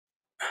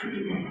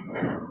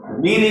The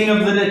meaning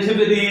of the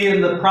Nativity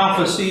and the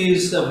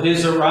prophecies of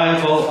his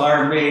arrival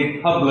are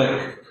made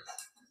public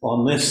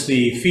on this,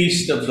 the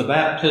feast of the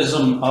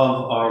baptism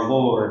of our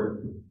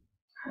Lord.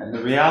 And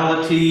the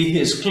reality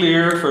is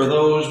clear for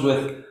those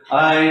with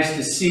eyes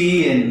to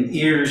see and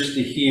ears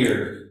to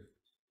hear.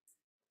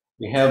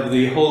 We have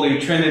the Holy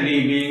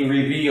Trinity being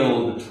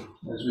revealed,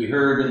 as we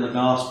heard in the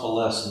gospel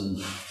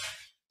lesson.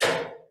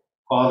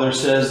 Father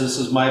says, "This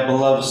is my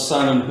beloved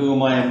Son in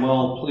whom I am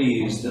well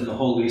pleased," and the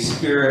Holy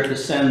Spirit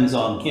descends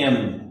on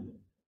him,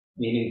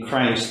 meaning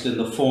Christ in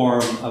the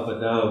form of a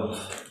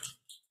dove.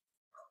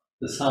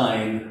 The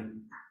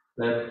sign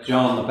that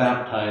John the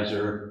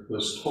Baptizer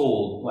was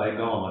told by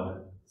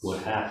God would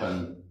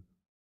happen.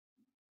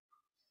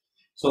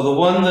 So the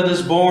one that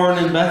is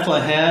born in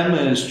Bethlehem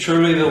is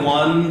truly the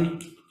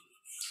one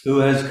who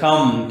has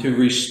come to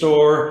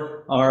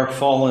restore our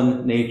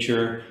fallen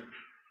nature,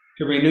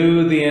 to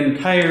renew the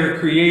entire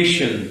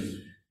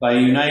creation by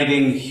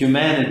uniting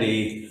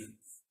humanity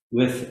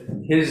with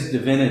his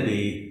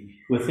divinity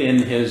within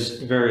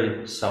his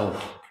very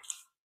self.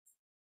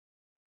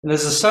 And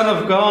as the Son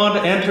of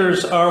God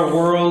enters our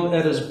world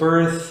at his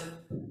birth,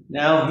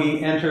 now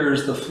he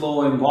enters the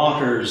flowing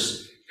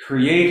waters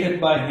created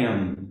by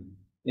him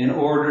in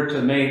order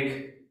to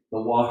make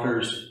the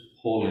waters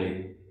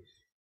holy,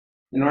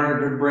 in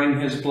order to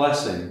bring his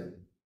blessing,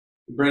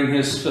 to bring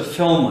his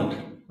fulfillment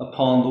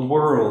upon the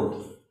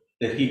world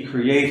that he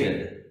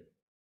created,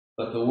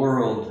 but the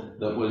world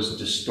that was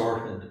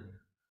distorted.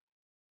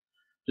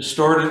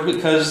 Distorted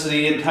because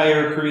the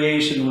entire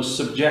creation was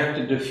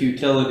subjected to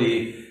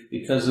futility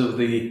because of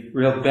the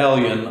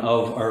rebellion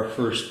of our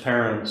first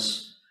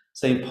parents.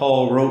 St.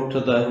 Paul wrote to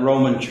the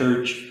Roman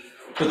Church,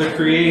 "For the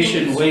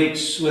creation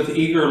waits with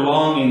eager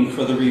longing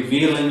for the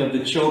revealing of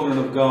the children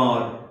of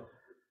God.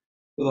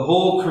 For the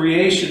whole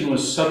creation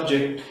was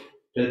subject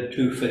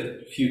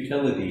to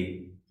futility.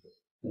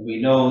 And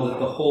we know that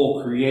the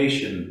whole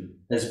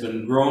creation has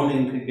been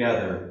groaning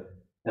together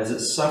as it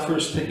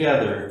suffers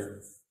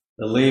together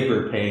the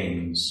labor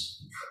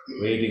pains,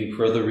 waiting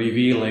for the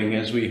revealing,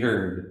 as we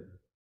heard,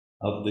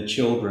 of the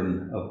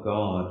children of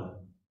God."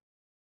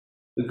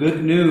 The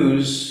good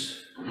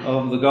news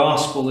of the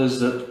gospel is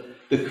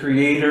that the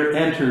Creator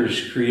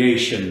enters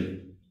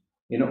creation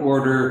in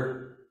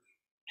order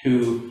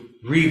to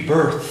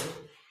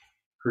rebirth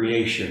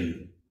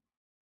creation.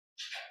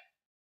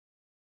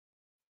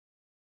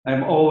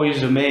 I'm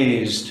always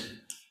amazed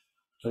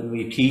when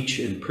we teach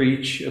and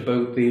preach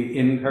about the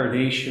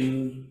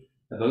incarnation,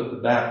 about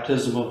the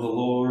baptism of the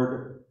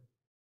Lord,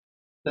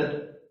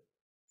 that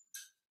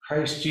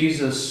Christ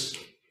Jesus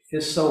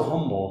is so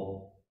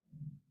humble.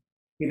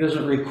 He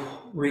doesn't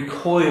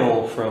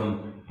recoil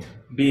from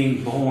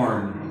being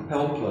born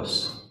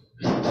helpless.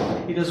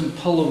 He doesn't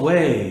pull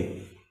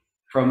away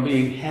from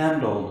being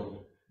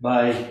handled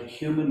by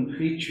human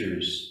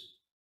creatures.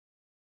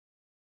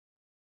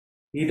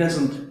 He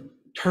doesn't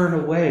turn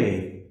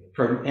away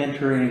from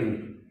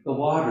entering the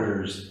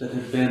waters that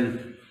have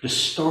been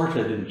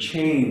distorted and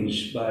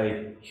changed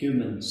by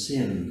human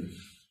sin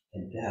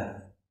and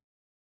death.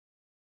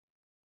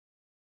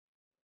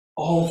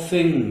 All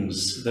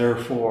things,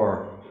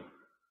 therefore,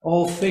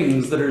 all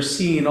things that are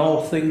seen,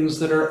 all things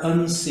that are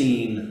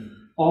unseen,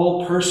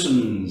 all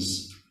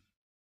persons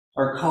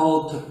are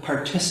called to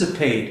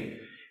participate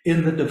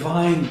in the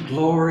divine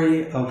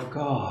glory of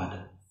God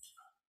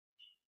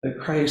that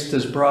Christ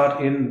has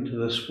brought into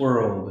this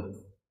world.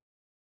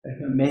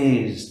 I'm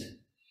amazed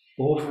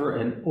over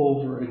and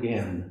over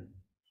again.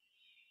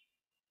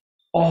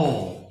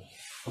 All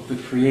of the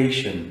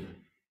creation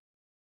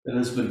that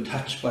has been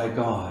touched by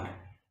God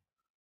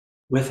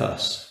with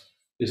us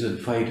is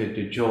invited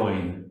to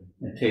join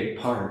and take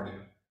part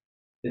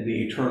in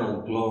the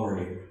eternal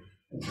glory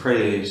and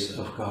praise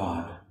of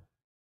God,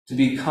 to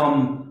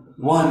become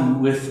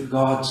one with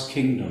God's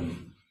kingdom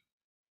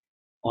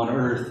on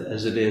earth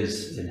as it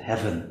is in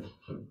heaven.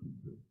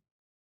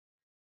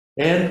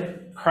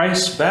 And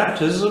Christ's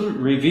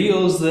baptism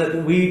reveals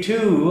that we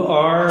too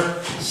are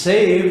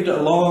saved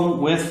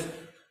along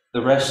with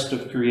the rest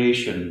of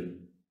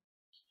creation.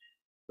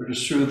 For it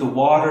is through the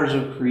waters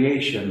of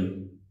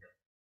creation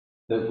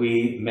that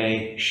we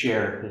may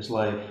share his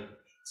life.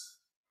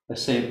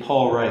 As St.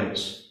 Paul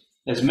writes,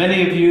 "As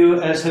many of you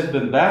as have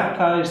been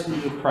baptized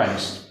into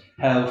Christ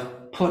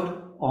have put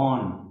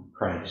on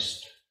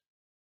Christ."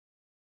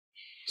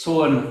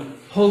 So in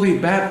holy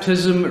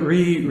baptism,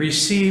 we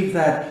receive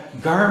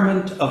that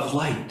garment of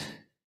light,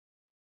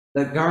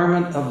 the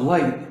garment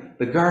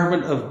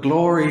of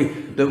glory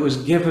that was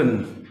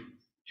given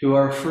to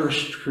our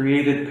first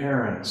created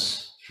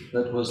parents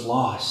that was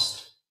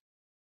lost.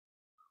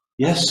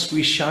 Yes,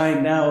 we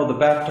shine now, the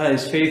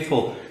baptized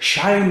faithful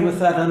shine with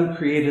that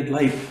uncreated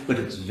light, but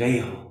it's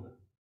veiled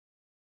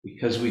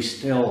because we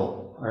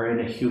still are in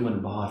a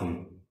human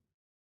body.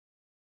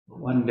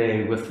 One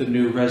day, with the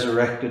new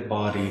resurrected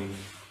body,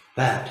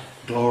 that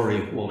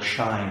glory will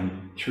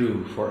shine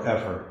through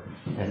forever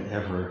and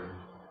ever.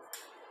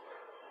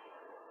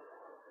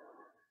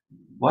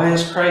 Why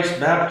is Christ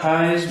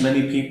baptized?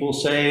 Many people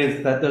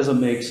say that doesn't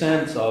make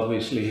sense.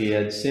 Obviously, he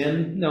had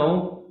sin.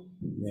 No,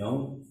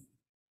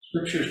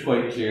 Scripture is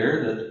quite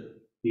clear that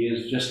he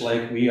is just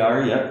like we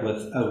are, yet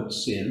without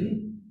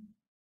sin.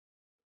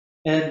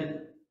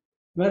 And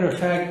matter of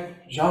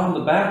fact, John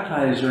the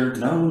Baptizer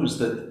knows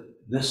that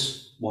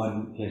this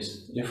one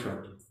is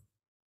different.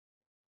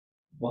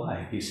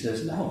 Why? He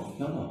says,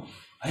 no,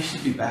 I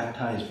should be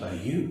baptized by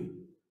you.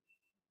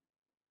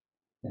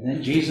 And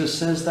then Jesus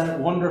says that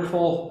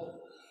wonderful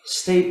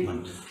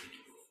statement,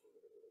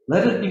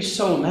 let it be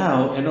so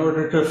now in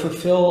order to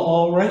fulfill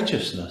all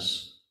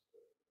righteousness.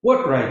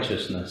 What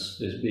righteousness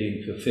is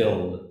being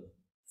fulfilled?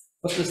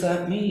 What does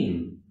that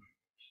mean?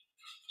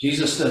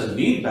 Jesus doesn't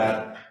need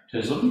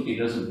baptism. He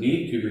doesn't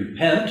need to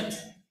repent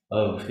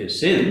of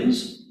his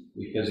sins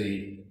because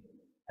he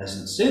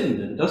hasn't sinned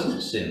and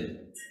doesn't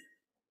sin.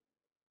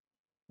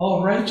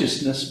 All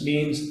righteousness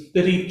means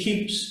that he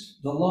keeps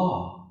the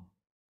law.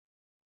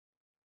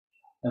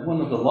 And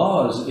one of the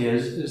laws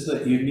is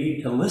that you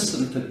need to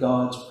listen to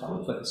God's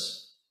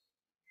prophets.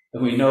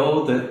 And we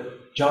know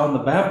that John the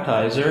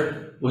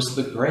Baptizer was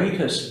the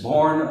greatest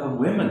born of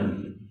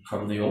women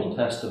from the Old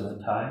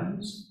Testament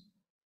times.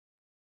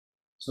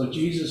 So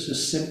Jesus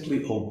is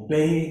simply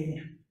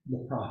obeying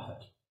the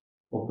prophet,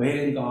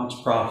 obeying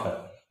God's prophet.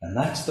 And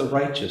that's the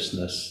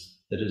righteousness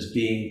that is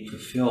being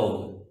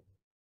fulfilled.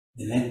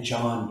 And then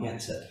John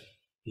gets it.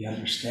 He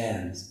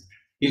understands.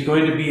 He's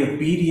going to be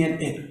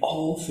obedient in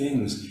all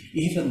things,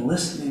 even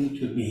listening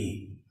to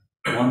me,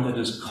 one that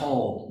is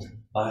called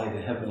by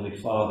the Heavenly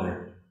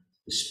Father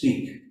to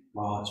speak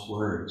God's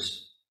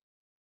words.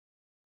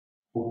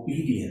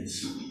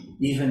 Obedience,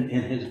 even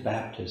in his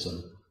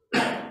baptism.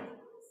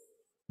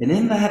 And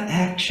in that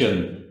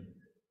action,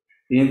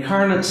 the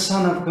incarnate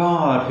Son of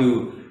God,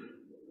 who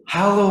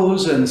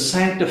hallows and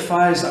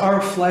sanctifies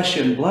our flesh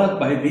and blood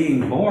by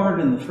being born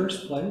in the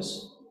first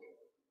place,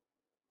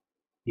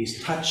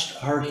 he's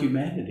touched our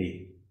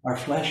humanity, our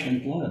flesh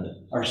and blood,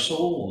 our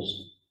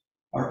souls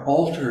are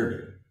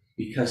altered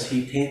because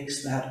he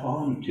takes that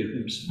on to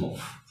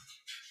himself.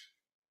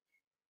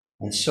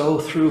 And so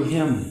through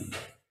him,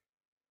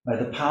 by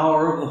the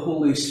power of the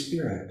Holy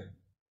Spirit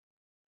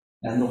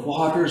and the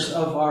waters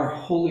of our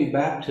holy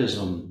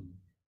baptism,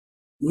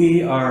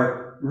 we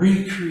are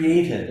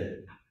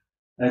recreated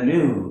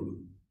anew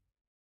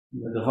in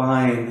the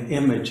divine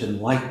image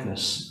and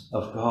likeness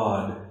of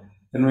God.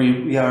 And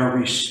we are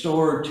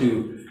restored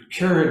to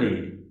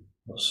purity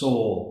of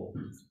soul,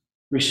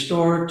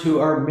 restored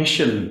to our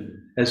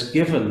mission as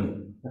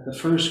given at the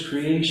first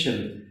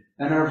creation.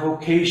 And our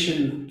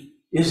vocation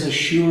is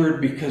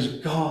assured because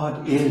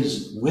God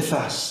is with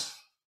us.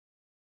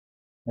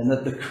 And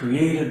that the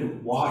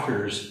created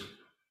waters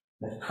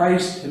that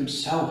Christ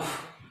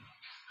himself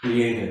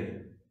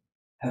created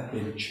have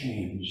been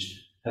changed,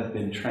 have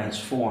been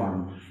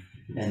transformed,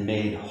 and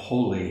made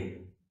holy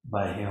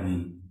by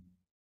him.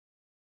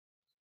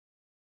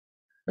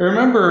 I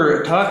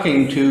remember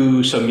talking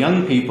to some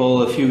young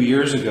people a few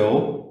years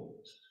ago,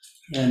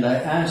 and I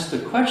asked a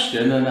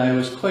question, and I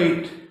was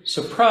quite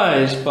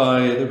surprised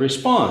by the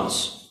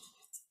response.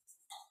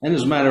 And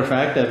as a matter of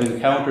fact, I've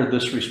encountered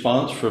this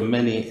response from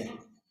many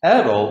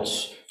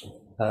adults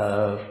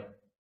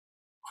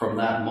from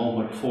that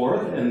moment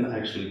forth, and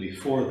actually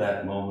before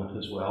that moment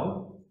as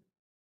well.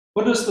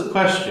 What is the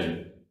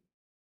question?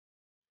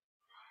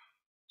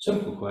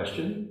 Simple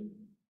question.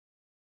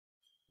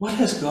 What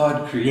has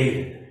God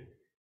created?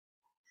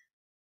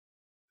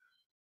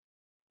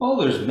 Well,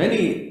 there's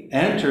many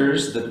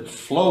answers that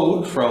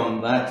flowed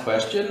from that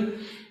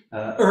question.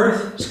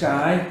 Earth,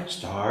 sky,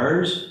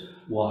 stars,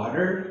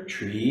 water,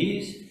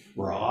 trees,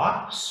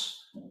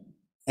 rocks,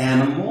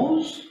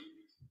 animals.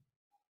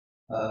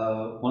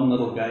 One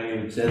little guy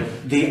even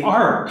said, the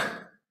ark.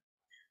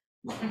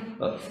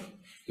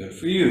 Good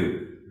for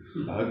you.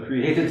 God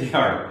created the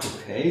ark,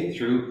 okay,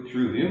 through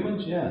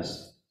humans,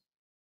 yes.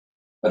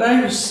 But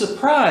I was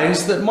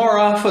surprised that more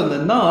often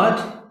than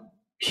not,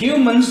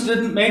 humans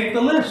didn't make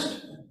the list.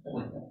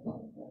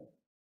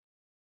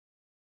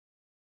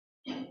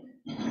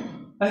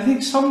 I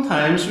think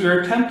sometimes we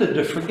are tempted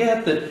to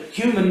forget that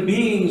human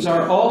beings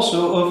are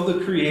also of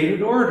the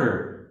created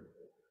order,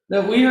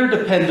 that we are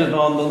dependent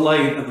on the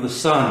light of the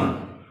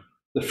sun,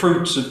 the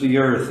fruits of the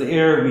earth, the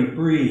air we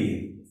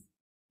breathe,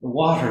 the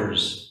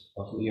waters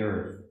of the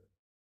earth.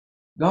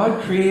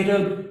 God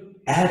created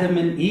Adam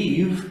and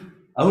Eve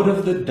out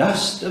of the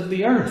dust of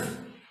the earth.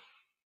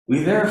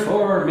 We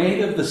therefore are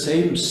made of the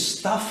same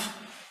stuff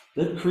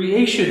that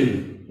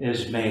creation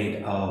is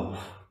made of.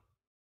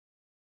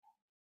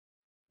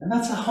 And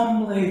that's a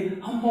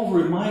humble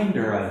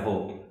reminder, I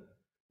hope,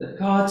 that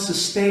God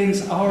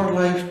sustains our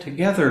life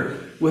together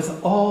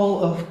with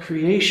all of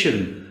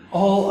creation,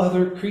 all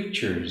other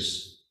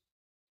creatures.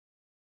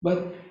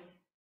 But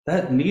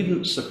that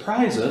needn't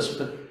surprise us,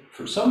 but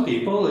for some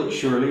people it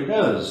surely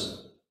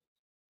does.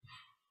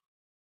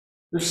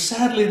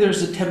 Sadly,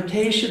 there's a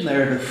temptation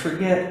there to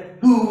forget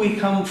who we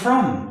come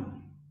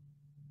from.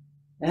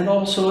 And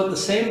also at the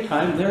same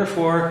time,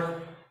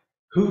 therefore,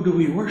 who do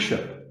we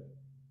worship?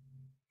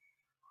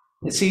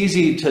 It's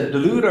easy to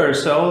delude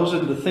ourselves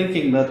into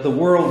thinking that the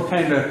world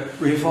kind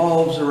of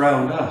revolves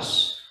around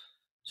us.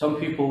 Some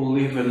people will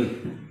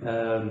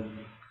even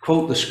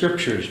quote the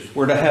scriptures,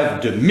 we're to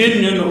have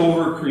dominion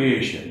over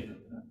creation.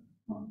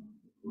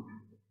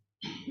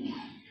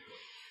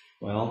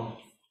 Well,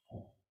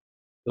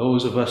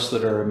 those of us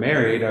that are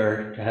married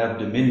are to have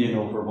dominion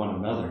over one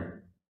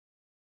another.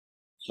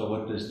 So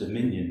what does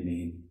dominion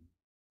mean?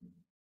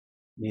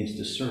 It means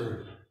to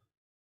serve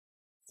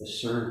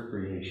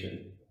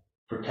creation,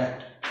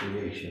 protect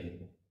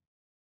creation.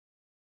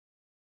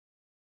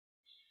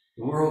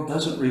 The world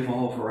doesn't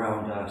revolve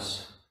around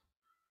us,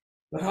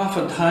 but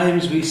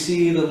oftentimes we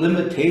see the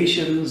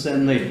limitations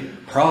and the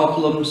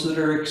problems that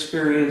are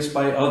experienced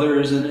by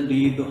others, and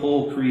indeed the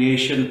whole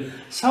creation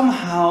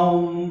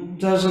somehow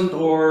doesn't,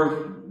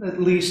 or at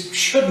least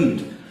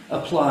shouldn't,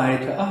 apply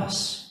to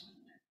us.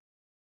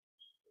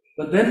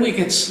 But then we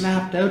get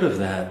snapped out of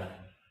that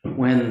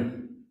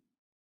when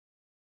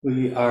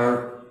we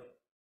are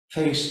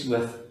faced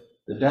with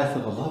the death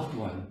of a loved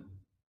one,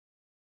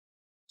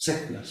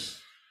 sickness,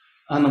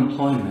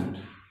 unemployment,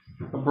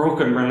 a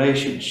broken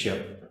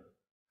relationship,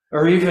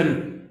 or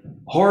even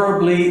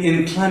horribly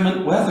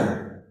inclement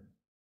weather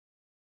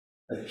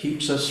that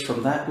keeps us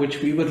from that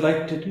which we would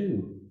like to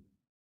do.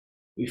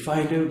 We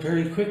find out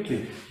very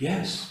quickly,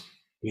 yes,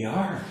 we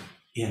are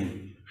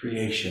in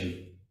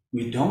creation.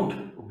 We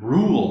don't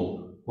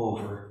rule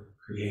over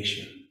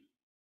creation.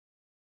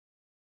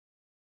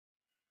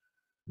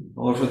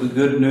 However, the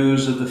good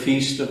news of the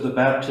feast of the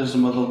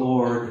baptism of the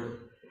Lord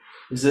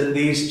is that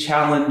these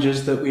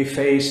challenges that we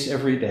face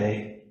every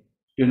day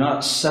do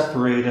not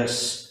separate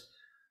us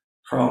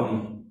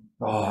from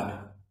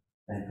God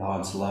and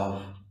God's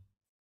love.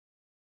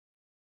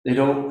 They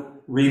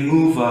don't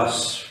remove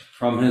us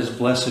from his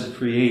blessed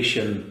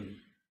creation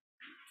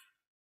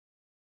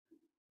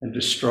and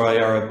destroy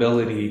our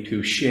ability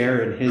to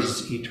share in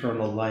his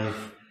eternal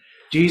life.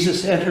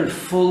 Jesus entered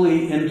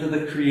fully into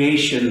the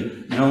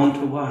creation known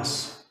to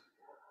us.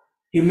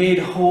 He made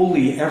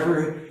holy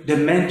every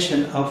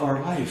dimension of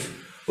our life.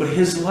 What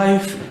his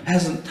life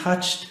hasn't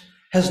touched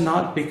has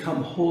not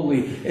become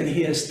holy, and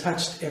he has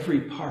touched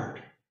every part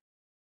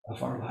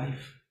of our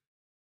life.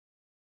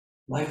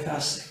 Like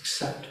us,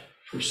 except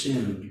for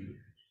sin.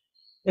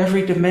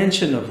 Every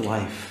dimension of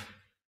life,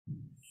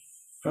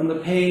 from the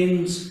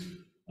pains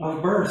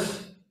of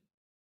birth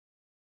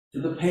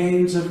to the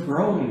pains of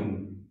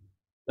growing,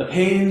 the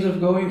pains of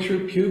going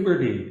through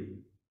puberty,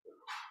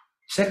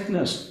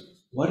 sickness,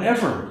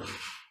 whatever,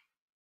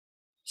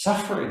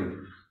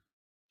 suffering,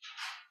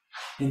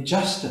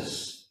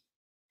 injustice,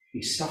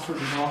 he suffered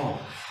it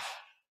all.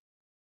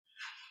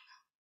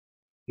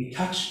 He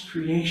touched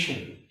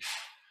creation.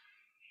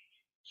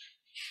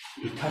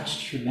 He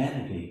touched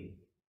humanity.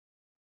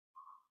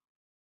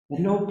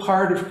 And no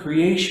part of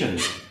creation,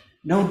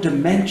 no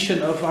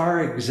dimension of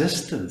our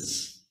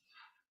existence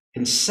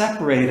can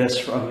separate us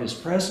from his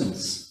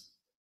presence,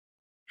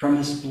 from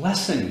his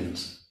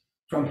blessings,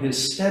 from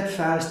his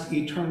steadfast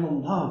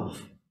eternal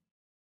love.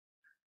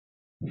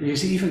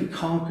 He's even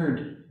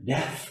conquered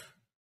death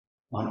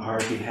on our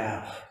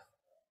behalf.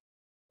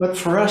 But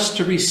for us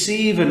to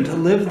receive and to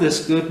live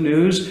this good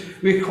news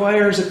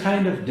requires a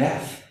kind of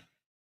death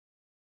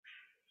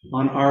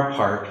on our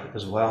part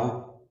as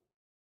well.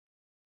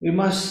 We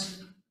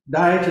must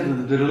die to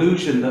the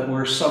delusion that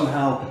we're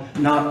somehow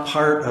not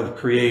part of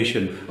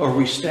creation, or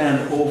we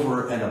stand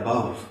over and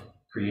above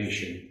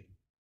creation,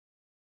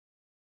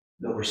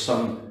 that we're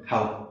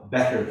somehow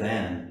better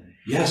than.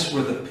 Yes,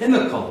 we're the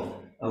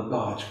pinnacle of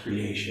God's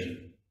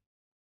creation,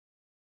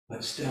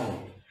 but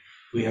still,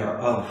 we are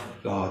of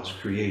God's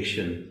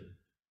creation.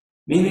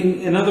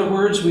 Meaning, in other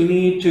words, we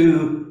need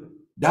to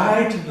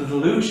die to the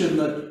delusion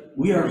that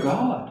we are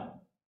God,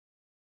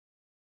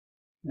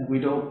 and we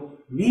don't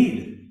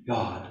need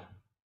God.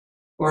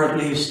 Or at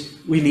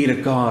least, we need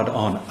a God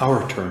on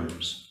our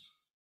terms,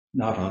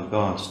 not on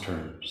God's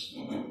terms.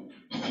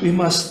 We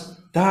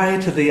must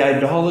die to the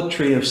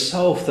idolatry of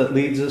self that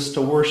leads us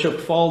to worship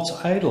false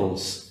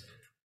idols.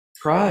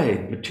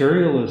 Pride,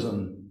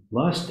 materialism,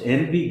 lust,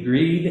 envy,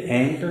 greed,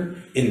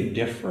 anger,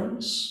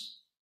 indifference.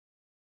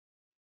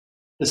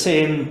 The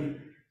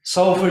same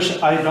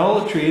selfish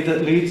idolatry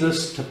that leads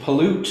us to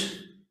pollute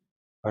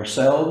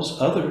ourselves,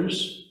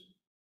 others,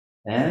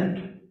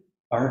 and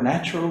our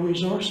natural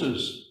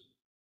resources,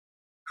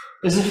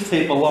 as if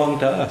they belong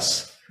to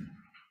us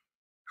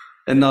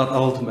and not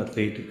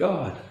ultimately to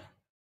God.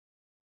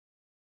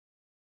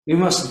 We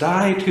must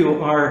die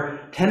to our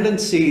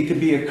tendency to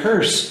be a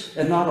curse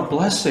and not a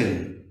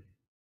blessing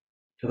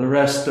to the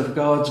rest of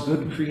God's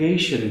good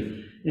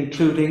creation,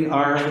 including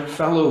our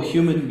fellow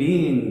human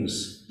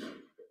beings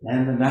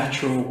and the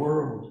natural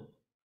world.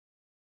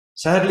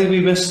 Sadly, we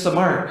miss the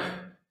mark,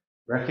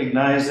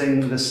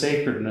 recognizing the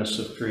sacredness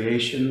of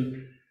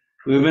creation.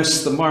 We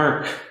miss the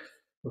mark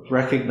of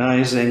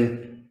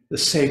recognizing the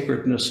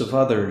sacredness of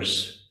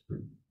others,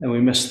 and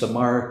we miss the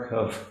mark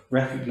of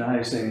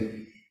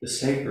recognizing the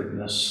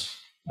sacredness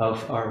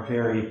of our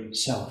very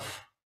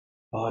self,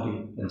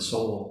 body and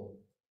soul.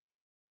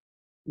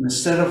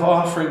 Instead of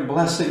offering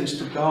blessings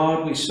to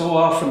God, we so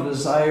often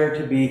desire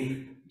to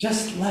be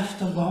just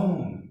left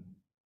alone.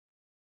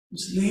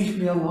 Just leave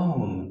me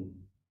alone.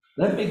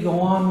 Let me go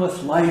on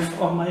with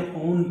life on my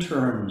own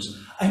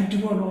terms. I'm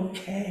doing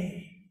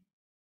okay.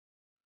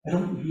 I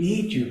don't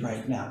need you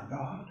right now,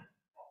 God.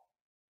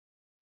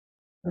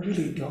 I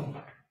really don't.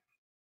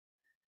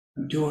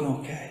 I'm doing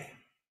okay.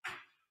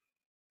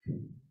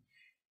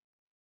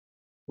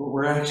 What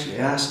we're actually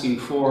asking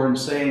for and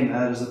saying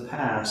that is a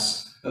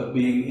pass of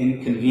being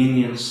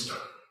inconvenienced.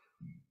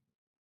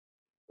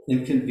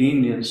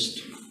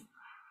 Inconvenienced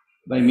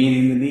by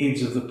meeting the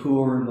needs of the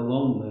poor and the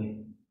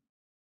lonely.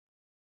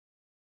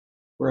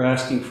 We're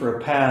asking for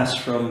a pass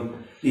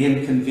from the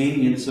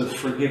inconvenience of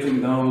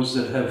forgiving those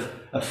that have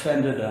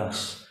offended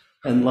us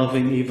and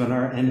loving even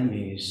our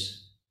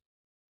enemies.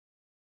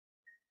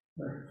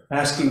 We're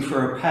asking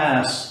for a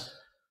pass,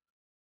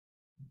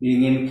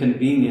 being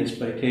inconvenienced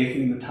by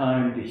taking the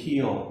time to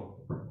heal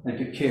and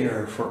to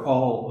care for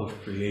all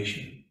of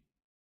creation.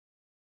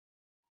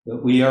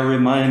 That we are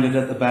reminded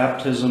at the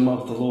baptism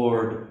of the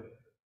Lord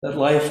that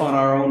life on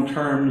our own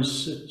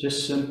terms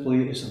just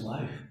simply isn't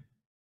life.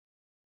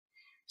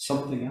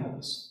 Something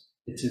else.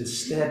 It's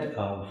instead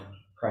of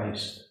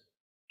Christ,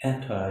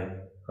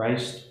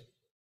 anti-Christ.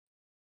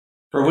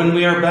 For when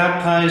we are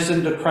baptized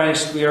into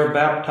Christ, we are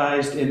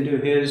baptized into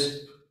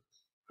his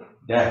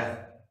death.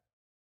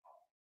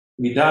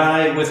 We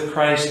die with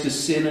Christ to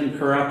sin and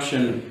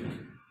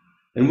corruption,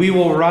 and we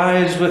will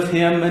rise with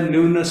him in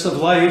newness of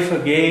life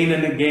again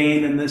and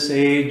again in this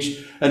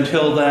age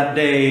until that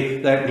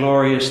day, that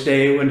glorious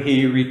day when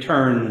he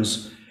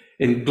returns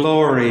in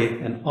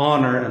glory and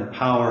honor and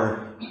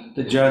power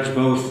to judge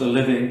both the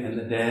living and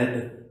the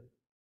dead.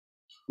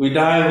 We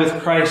die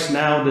with Christ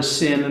now to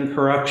sin and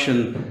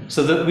corruption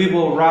so that we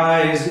will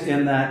rise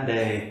in that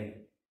day.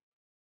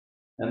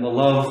 And the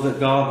love that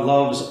God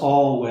loves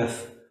all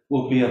with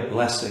will be a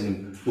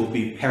blessing, will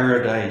be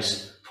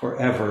paradise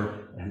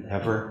forever and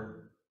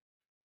ever.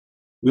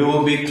 We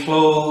will be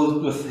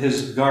clothed with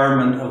his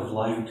garment of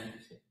light,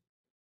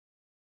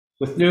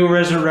 with new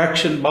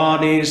resurrection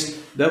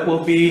bodies that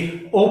will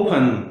be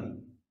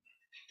open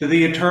to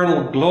the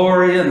eternal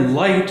glory and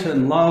light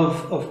and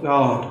love of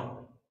God.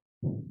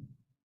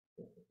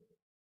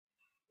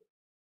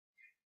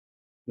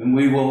 And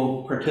we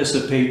will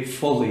participate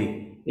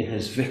fully in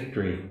his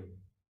victory.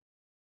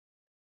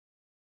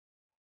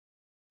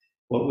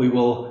 What we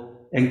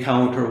will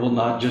encounter will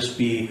not just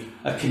be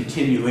a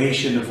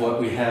continuation of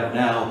what we have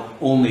now,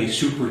 only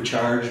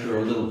supercharged or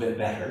a little bit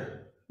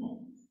better.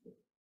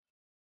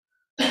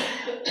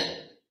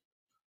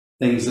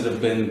 Things that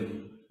have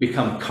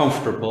become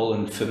comfortable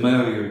and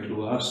familiar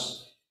to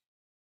us.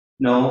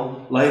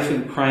 No, life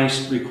in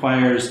Christ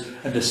requires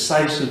a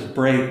decisive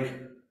break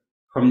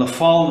from the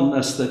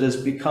fallenness that has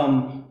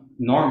become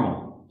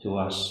normal to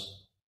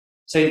us.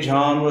 St.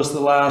 John was the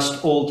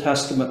last Old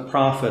Testament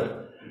prophet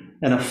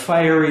and a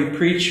fiery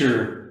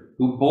preacher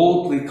who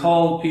boldly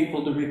called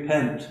people to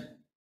repent,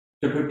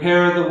 to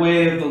prepare the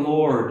way of the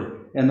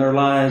Lord in their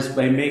lives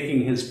by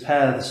making his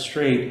path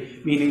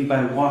straight, meaning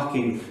by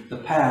walking the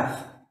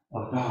path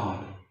of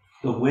God,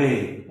 the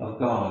way of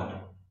God,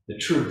 the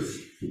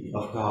truth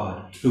of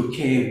God, who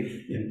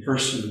came in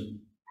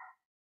person.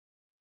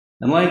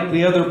 And like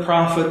the other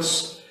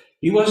prophets,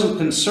 he wasn't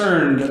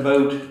concerned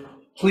about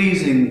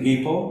pleasing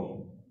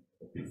people,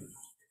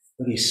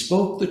 but he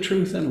spoke the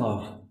truth in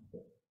love,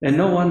 in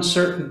no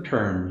uncertain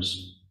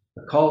terms,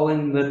 the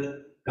calling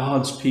that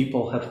God's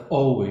people have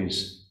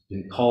always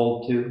been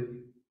called to.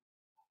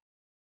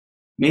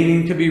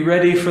 Meaning to be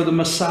ready for the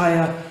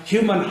Messiah,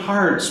 human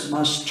hearts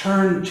must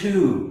turn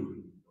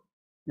to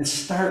and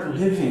start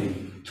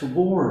living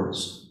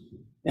towards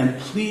and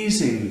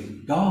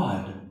pleasing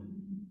God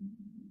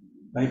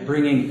by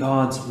bringing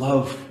God's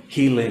love,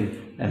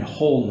 healing, and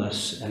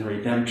wholeness and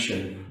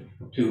redemption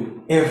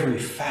to every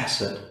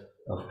facet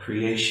of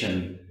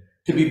creation.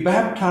 To be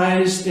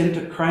baptized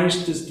into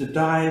Christ is to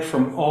die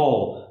from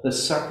all that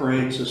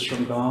separates us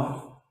from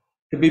God.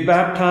 To be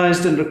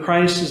baptized into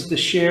Christ is to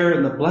share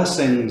in the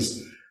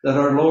blessings that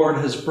our Lord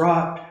has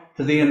brought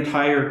to the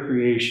entire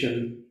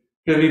creation.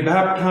 To be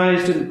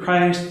baptized in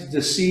Christ is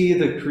to see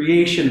the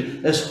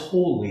creation as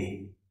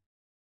holy,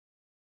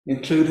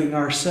 including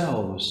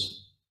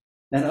ourselves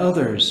and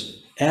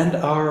others and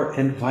our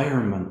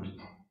environment.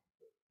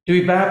 To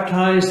be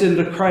baptized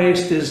into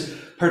Christ is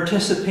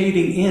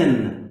participating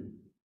in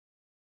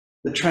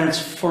the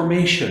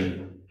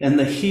transformation and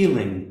the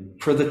healing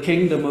for the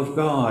kingdom of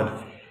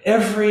God.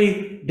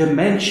 Every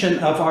dimension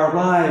of our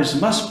lives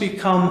must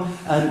become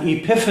an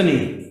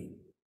epiphany,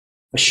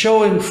 a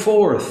showing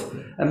forth,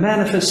 a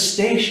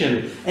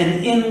manifestation,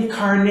 an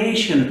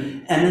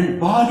incarnation, an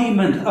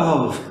embodiment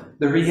of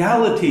the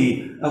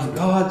reality of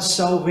God's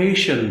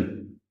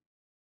salvation,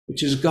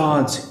 which is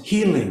God's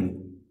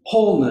healing,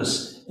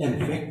 wholeness, and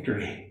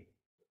victory.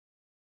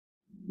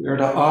 We are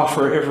to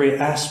offer every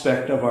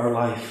aspect of our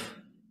life,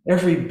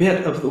 every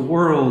bit of the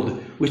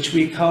world which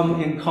we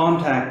come in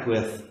contact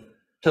with,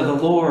 to the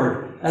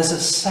Lord as a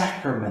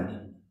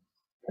sacrament,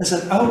 as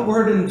an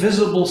outward and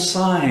visible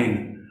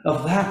sign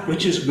of that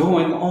which is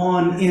going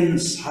on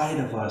inside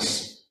of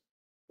us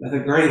by the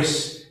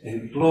grace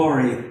and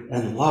glory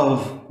and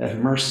love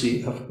and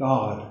mercy of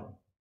God.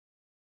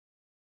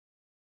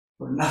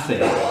 For nothing,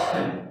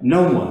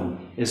 no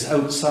one is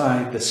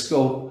outside the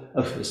scope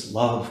of his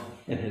love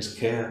and his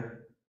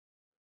care.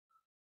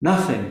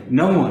 Nothing,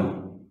 no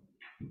one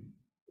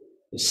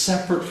is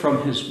separate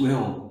from his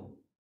will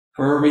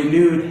for a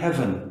renewed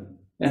heaven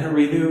and a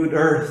renewed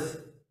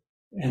earth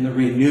and the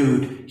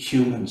renewed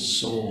human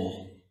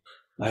soul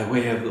by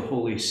way of the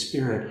Holy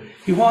Spirit.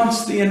 He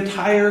wants the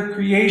entire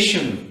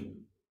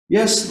creation,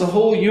 yes, the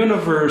whole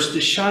universe,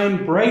 to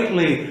shine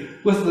brightly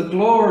with the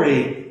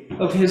glory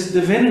of his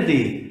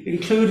divinity,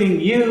 including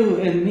you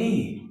and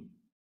me.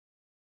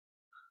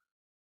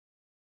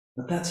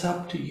 But that's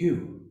up to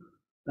you.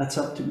 That's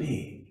up to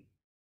me.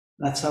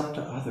 That's up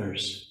to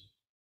others.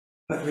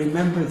 But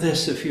remember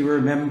this, if you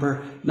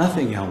remember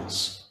nothing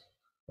else,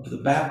 of the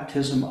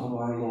baptism of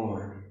our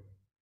Lord,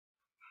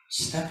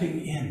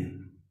 stepping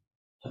in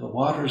to the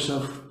waters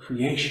of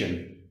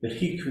creation that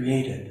he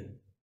created,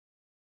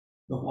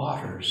 the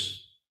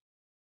waters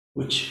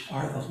which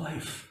are the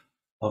life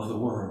of the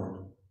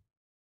world,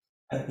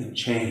 have been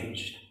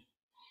changed.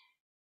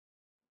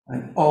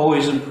 I'm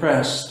always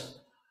impressed,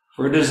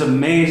 for it is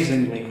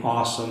amazingly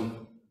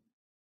awesome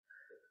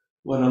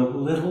what a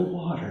little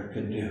water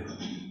can do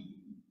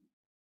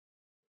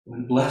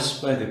when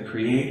blessed by the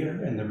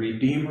Creator and the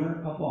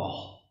Redeemer of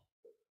all.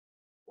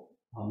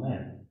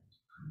 Amen.